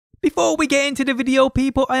Before we get into the video,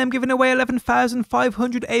 people, I am giving away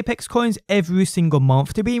 11,500 Apex coins every single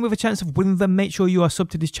month. To be in with a chance of winning them, make sure you are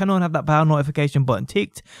subbed to this channel and have that bell notification button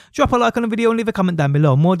ticked. Drop a like on the video and leave a comment down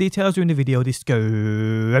below. More details are in the video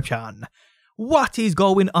description. What is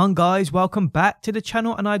going on, guys? Welcome back to the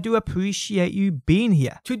channel and I do appreciate you being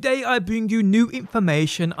here. Today I bring you new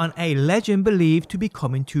information on a legend believed to be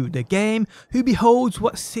coming to the game who beholds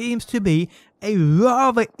what seems to be a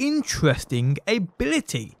rather interesting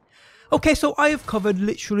ability. Okay, so I have covered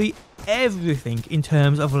literally everything in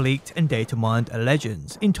terms of leaked and data mined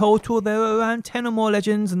legends. In total, there are around 10 or more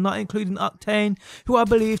legends, not including Octane, who are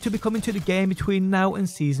believed to be coming to the game between now and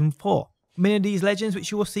Season 4. Many of these legends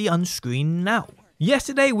which you will see on screen now.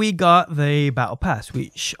 Yesterday we got the Battle Pass,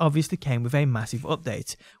 which obviously came with a massive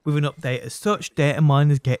update. With an update as such, data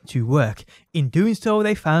miners get to work. In doing so,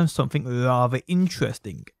 they found something rather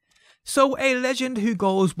interesting. So a legend who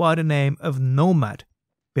goes by the name of Nomad.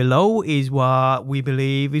 Below is what we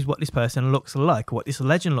believe is what this person looks like, what this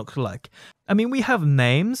legend looks like. I mean, we have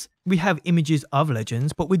names, we have images of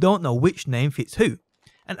legends, but we don't know which name fits who.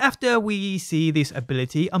 And after we see this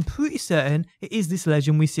ability, I'm pretty certain it is this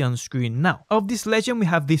legend we see on screen now. Of this legend, we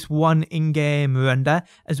have this one in-game render,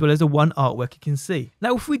 as well as the one artwork you can see.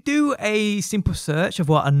 Now, if we do a simple search of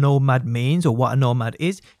what a Nomad means, or what a Nomad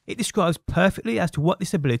is, it describes perfectly as to what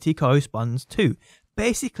this ability corresponds to.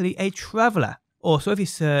 Basically, a traveller. Also, if you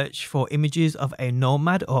search for images of a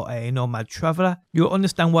Nomad or a Nomad traveller, you'll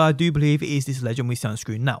understand why I do believe it is this legend we see on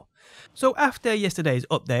screen now. So after yesterday's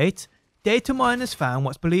update, data miners found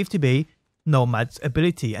what's believed to be Nomad's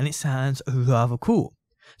ability, and it sounds rather cool.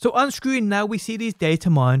 So on screen now we see these data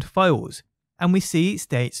mined files, and we see it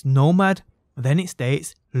states Nomad, then it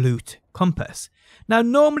states loot compass. Now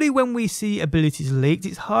normally when we see abilities leaked,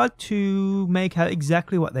 it's hard to make out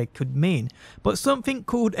exactly what they could mean, but something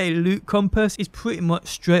called a loot compass is pretty much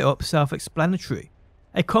straight up self-explanatory.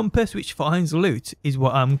 A compass which finds loot is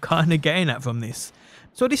what I'm kind of getting at from this.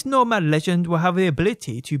 So this Nomad legend will have the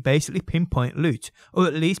ability to basically pinpoint loot, or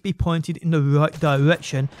at least be pointed in the right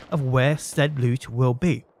direction of where said loot will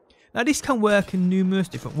be. Now this can work in numerous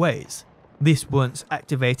different ways. This, once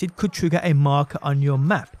activated, could trigger a marker on your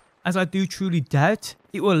map, as I do truly doubt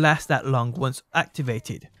it will last that long once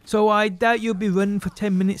activated. So I doubt you'll be running for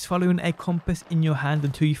 10 minutes following a compass in your hand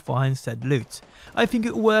until you find said loot. I think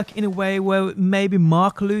it will work in a way where it maybe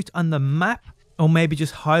mark loot on the map, or maybe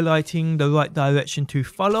just highlighting the right direction to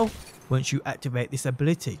follow once you activate this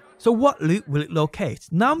ability. So what loot will it locate?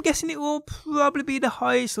 Now I'm guessing it will probably be the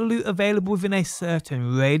highest loot available within a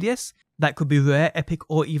certain radius. That could be rare, epic,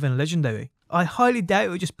 or even legendary. I highly doubt it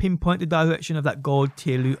will just pinpoint the direction of that gold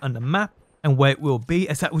tier loot on the map and where it will be,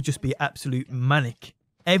 as that would just be absolute manic.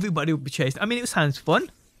 Everybody would be chased. I mean, it sounds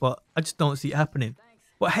fun, but I just don't see it happening.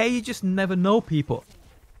 But hey, you just never know, people.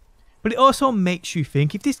 But it also makes you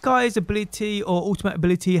think, if this guy's ability or ultimate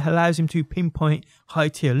ability allows him to pinpoint high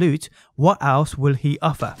tier loot, what else will he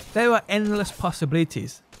offer? There are endless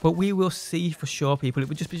possibilities, but we will see for sure, people. It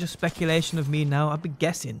would just be speculation of me now. I'd be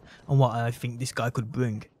guessing on what I think this guy could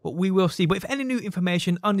bring, but we will see. But if any new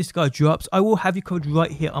information on this guy drops, I will have you covered right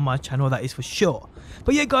here on my channel, that is for sure.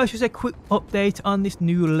 But yeah, guys, just a quick update on this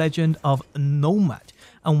new legend of Nomad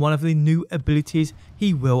and one of the new abilities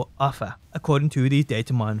he will offer, according to these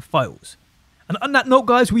data mine files. And on that note,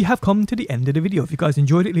 guys, we have come to the end of the video. If you guys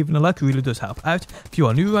enjoyed it, leaving a like really does help out. If you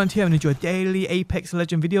are new around here and enjoy daily Apex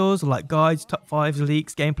Legend videos like guides, top 5s,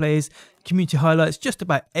 leaks, gameplays, community highlights, just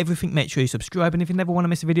about everything, make sure you subscribe. And if you never want to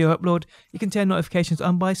miss a video upload, you can turn notifications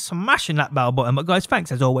on by smashing that bell button. But guys,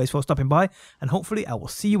 thanks as always for stopping by, and hopefully I will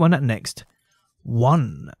see you on that next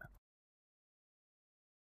one.